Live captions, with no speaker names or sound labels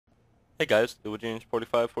Hey guys,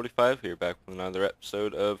 IlluGenius4545 here, back with another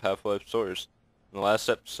episode of Half-Life Source. In the last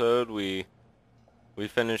episode, we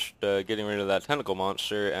finished getting rid of that tentacle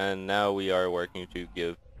monster, and now we are working to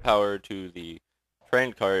give power to the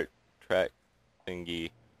train cart track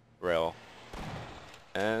thingy rail.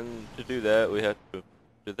 And to do that, we have to...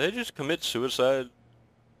 Did they just commit suicide?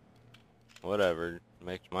 Whatever,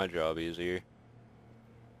 makes my job easier.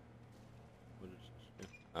 What is this?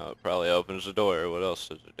 Oh, it probably opens the door. What else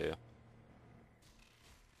does it do?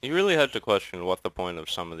 You really had to question what the point of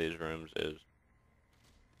some of these rooms is.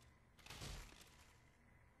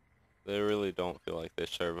 They really don't feel like they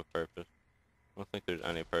serve a purpose. I don't think there's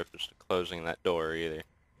any purpose to closing that door either.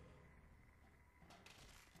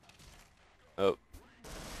 Oh,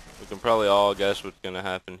 we can probably all guess what's gonna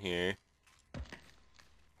happen here.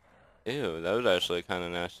 Ew, that was actually a kind of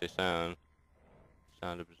nasty sound.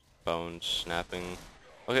 Sound of his bones snapping.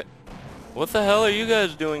 Okay, what the hell are you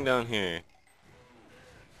guys doing down here?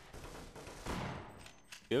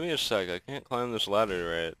 Give me a sec, I can't climb this ladder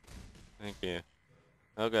right. Thank you.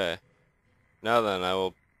 Okay, now then, I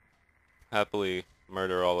will happily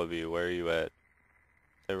murder all of you. Where are you at?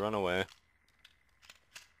 They run away.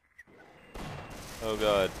 Oh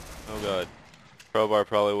god. Oh god. Crowbar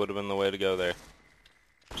probably would have been the way to go there.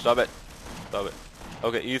 Stop it. Stop it.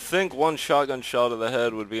 Okay, you think one shotgun shot to the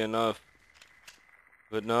head would be enough.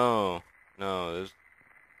 But no. No,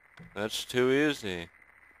 that's too easy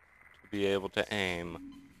to be able to aim.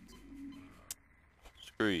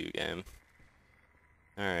 Screw you, game.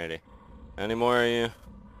 Alrighty. Any more of you?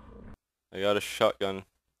 I got a shotgun.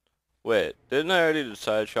 Wait, didn't I already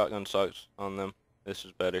decide shotgun sucks on them? This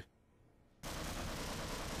is better.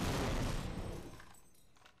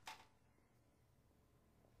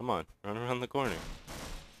 Come on, run around the corner.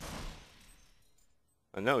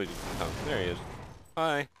 I know he's gonna come. There he is.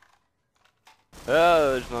 Hi.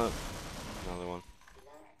 Oh, there's not another one.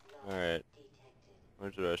 Alright.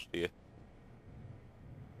 Where's the rest of you?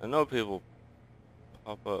 I know people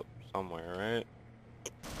pop up somewhere, right?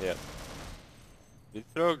 Yeah. Did he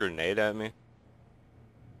throw a grenade at me?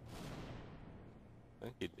 I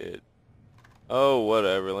think he did. Oh,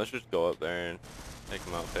 whatever. Let's just go up there and take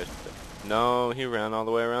him out face to face. No, he ran all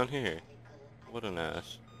the way around here. What an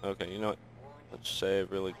ass. Okay, you know what? Let's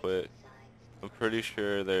save really quick. I'm pretty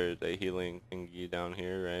sure there's a healing thingy down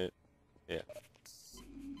here, right? Yeah.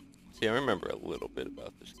 See, I remember a little bit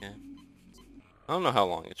about this game. I don't know how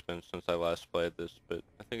long it's been since I last played this, but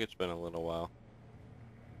I think it's been a little while.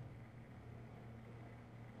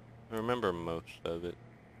 I remember most of it.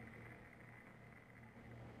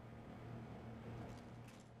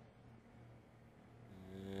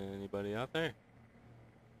 Anybody out there?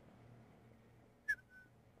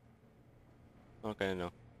 Okay,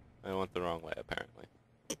 no. I went the wrong way, apparently.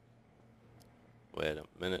 Wait a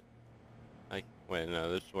minute. Wait,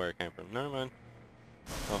 no, this is where it came from. Never mind.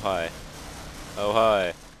 Oh, hi. Oh,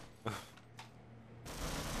 hi.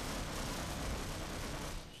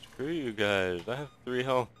 Screw you guys. I have 3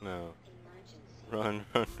 health now. Run,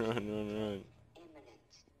 run, run, run, run.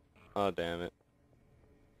 Oh, damn it.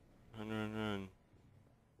 Run, run, run.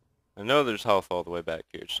 I know there's health all the way back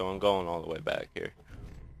here, so I'm going all the way back here.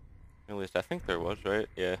 At least I think there was, right?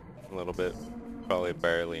 Yeah, a little bit. Probably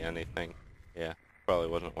barely anything. Yeah, probably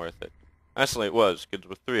wasn't worth it. Actually, it was, because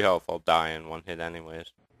with 3 health, I'll die in 1 hit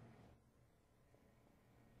anyways.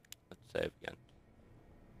 Let's save again.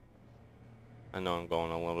 I know I'm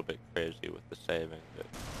going a little bit crazy with the saving, but...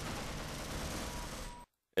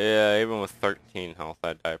 Yeah, even with 13 health,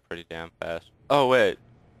 I die pretty damn fast. Oh, wait.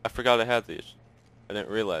 I forgot I had these. I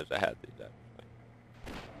didn't realize I had these,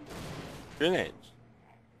 actually. Grenades.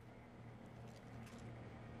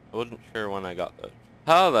 I wasn't sure when I got those.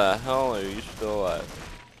 How the hell are you still alive?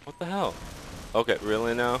 What the hell? Okay,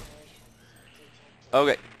 really now?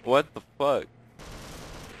 Okay, what the fuck?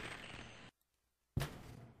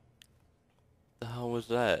 The hell was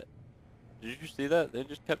that? Did you see that? They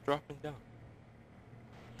just kept dropping down.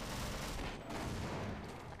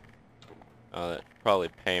 Oh, that's probably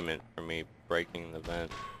payment for me breaking the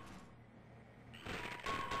vent.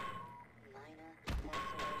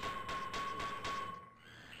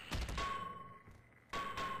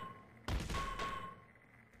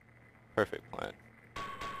 Perfect plan.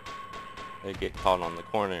 They get caught on the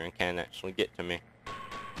corner and can't actually get to me.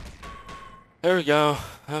 There we go.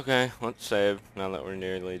 Okay, let's save now that we're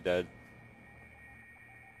nearly dead.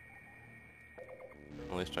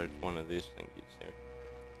 At least there's one of these thingies here.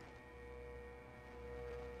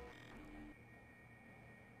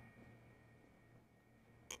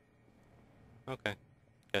 Okay,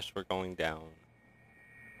 guess we're going down.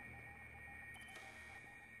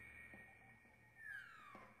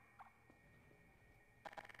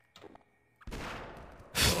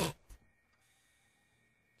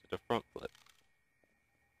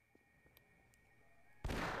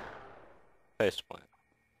 faceplant.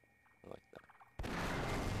 I like that.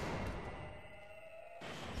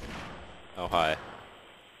 Oh, hi.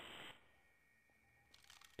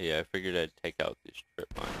 Yeah, I figured I'd take out these trip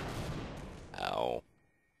mines. Ow.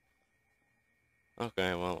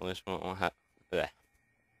 Okay, well, at least we won't have...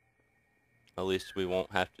 At least we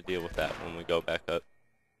won't have to deal with that when we go back up.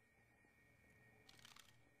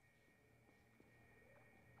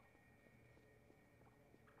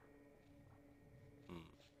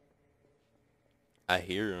 I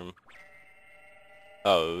hear him.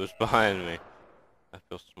 Oh, it was behind me. I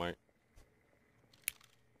feel smart.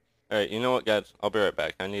 Alright, you know what, guys? I'll be right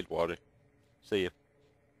back. I need water. See you.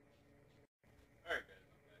 Alright, guys.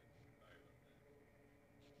 I'm back. Sorry about that.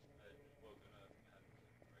 I had just woken up and had to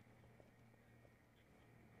breakfast.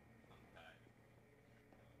 I'm tired.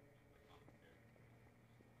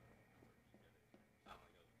 Sound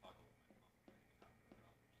like I was talking with my mom.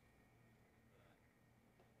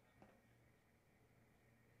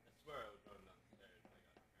 I swear I was running down the stairs. I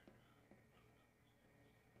got turned around.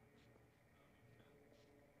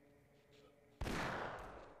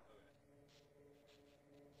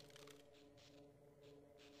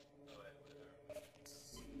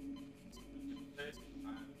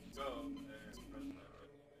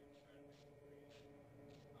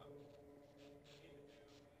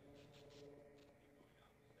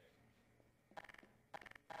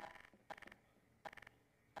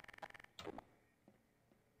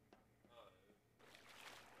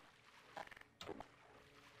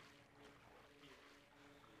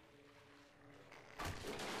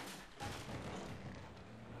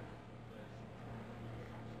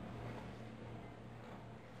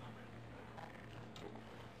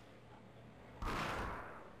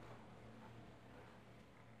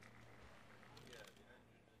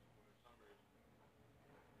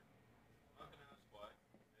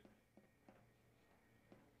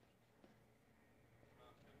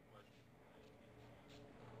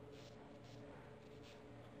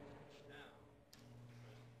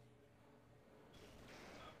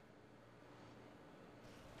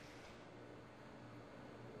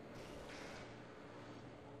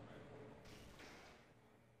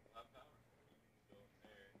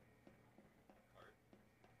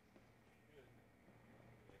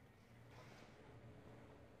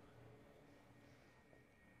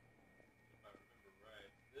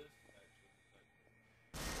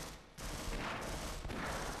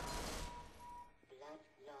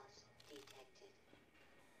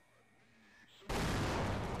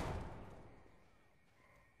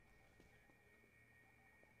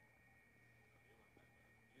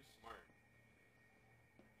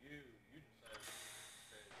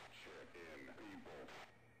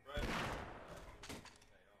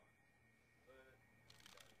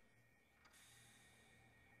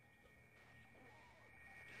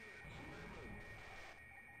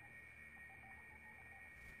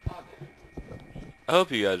 I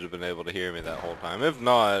hope you guys have been able to hear me that whole time. If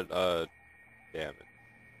not, damn it.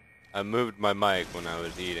 I moved my mic when I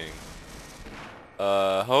was eating.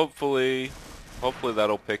 Hopefully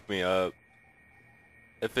that'll pick me up.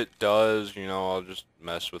 If it does, you know, I'll just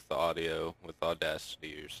mess with the audio with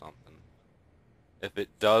Audacity or something. If it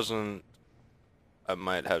doesn't, I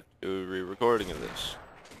might have to do a re-recording of this.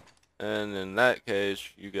 And in that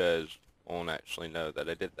case, you guys won't actually know that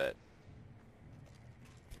I did that.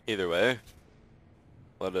 Either way,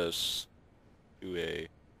 let us do a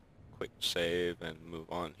quick save and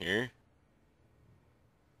move on here.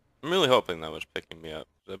 I'm really hoping that was picking me up.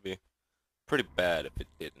 That'd be pretty bad if it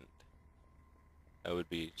didn't. I would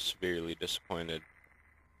be severely disappointed.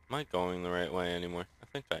 Am I going the right way anymore? I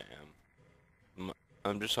think I am.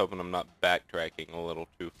 I'm just hoping I'm not backtracking a little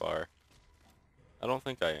too far. I don't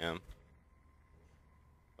think I am.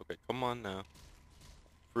 Okay, come on now.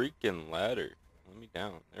 Freaking ladder. Let me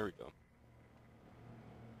down. There we go.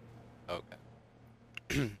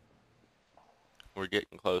 Okay. We're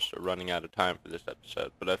getting close to running out of time for this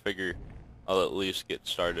episode, but I figure I'll at least get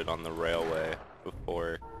started on the railway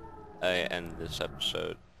before I end this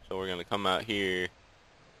episode. So we're gonna come out here.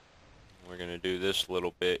 We're gonna do this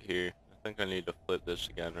little bit here. I think I need to flip this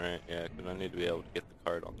again, right? Yeah, because I need to be able to get the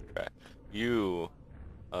cart on the track. You,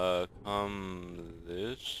 come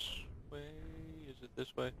this way? Is it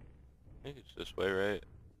this way? I think it's this way, right?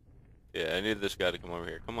 Yeah, I need this guy to come over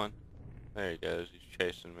here. Come on. There he goes. He's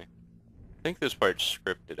chasing me. I think this part's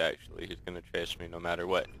scripted, actually. He's gonna chase me no matter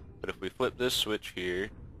what. But if we flip this switch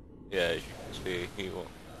here, yeah, as you can see,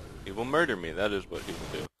 he will murder me. That is what he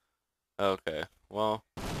will do. Okay, well,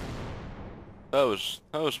 that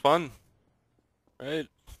was fun, right?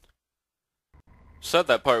 Said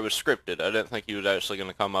that part was scripted. I didn't think he was actually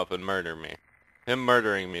gonna come up and murder me. Him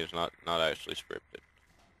murdering me is not actually scripted.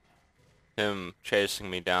 Him chasing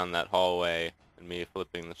me down that hallway and me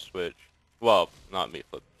flipping the switch. Well, not me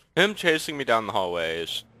flipping. Him chasing me down the hallway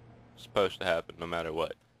is supposed to happen no matter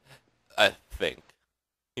what. I think.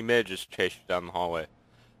 He may just chase you down the hallway.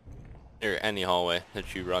 Or any hallway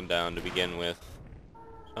that you run down to begin with.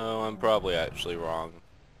 So I'm probably actually wrong.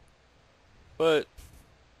 But,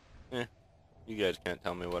 you guys can't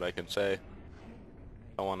tell me what I can say. If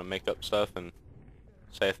I want to make up stuff and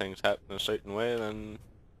say things happen a certain way, then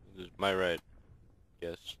it's my right.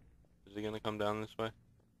 Guess. Is he gonna come down this way?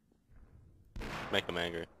 Make him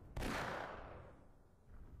angry.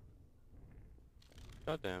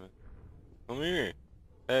 God damn it. Come here.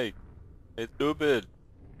 Hey. Hey, stupid.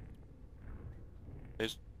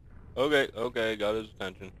 Okay, got his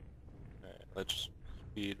attention. Alright, let's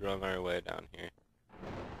speed run our way down here.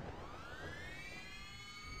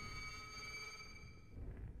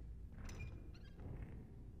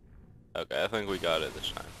 Okay, I think we got it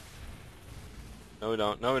this time. No we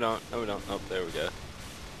don't, no we don't, no we don't. Oh, there we go.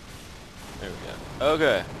 There we go.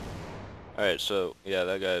 Okay. Alright, so, yeah,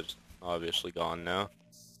 that guy's obviously gone now.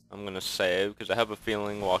 I'm gonna save, because I have a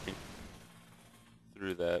feeling walking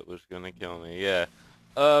through that was gonna kill me. Yeah.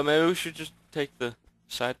 Maybe we should just take the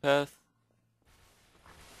side path?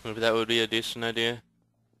 Maybe that would be a decent idea.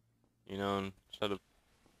 You know, instead of,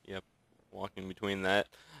 yep, walking between that.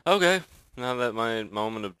 Okay, now that my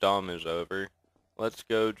moment of dumb is over, let's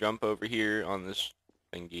go jump over here on this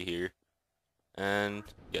thingy here. And,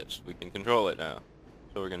 yes, we can control it now.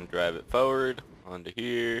 So we're gonna drive it forward, onto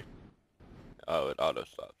here. Oh, it auto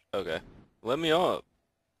stops. Okay. Let me up.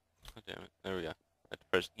 God damn it. There we go. I have to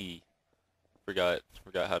press E. Forgot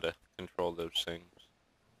how to control those things.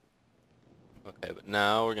 Okay, but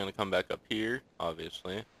now we're gonna come back up here,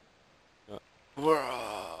 obviously. That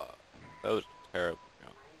was a terrible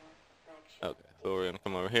jump. Okay, so we're gonna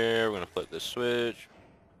come over here, we're gonna flip this switch,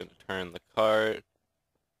 we're gonna turn the cart.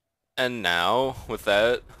 And now, with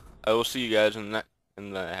that, I will see you guys in the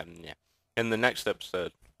next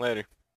episode. Later.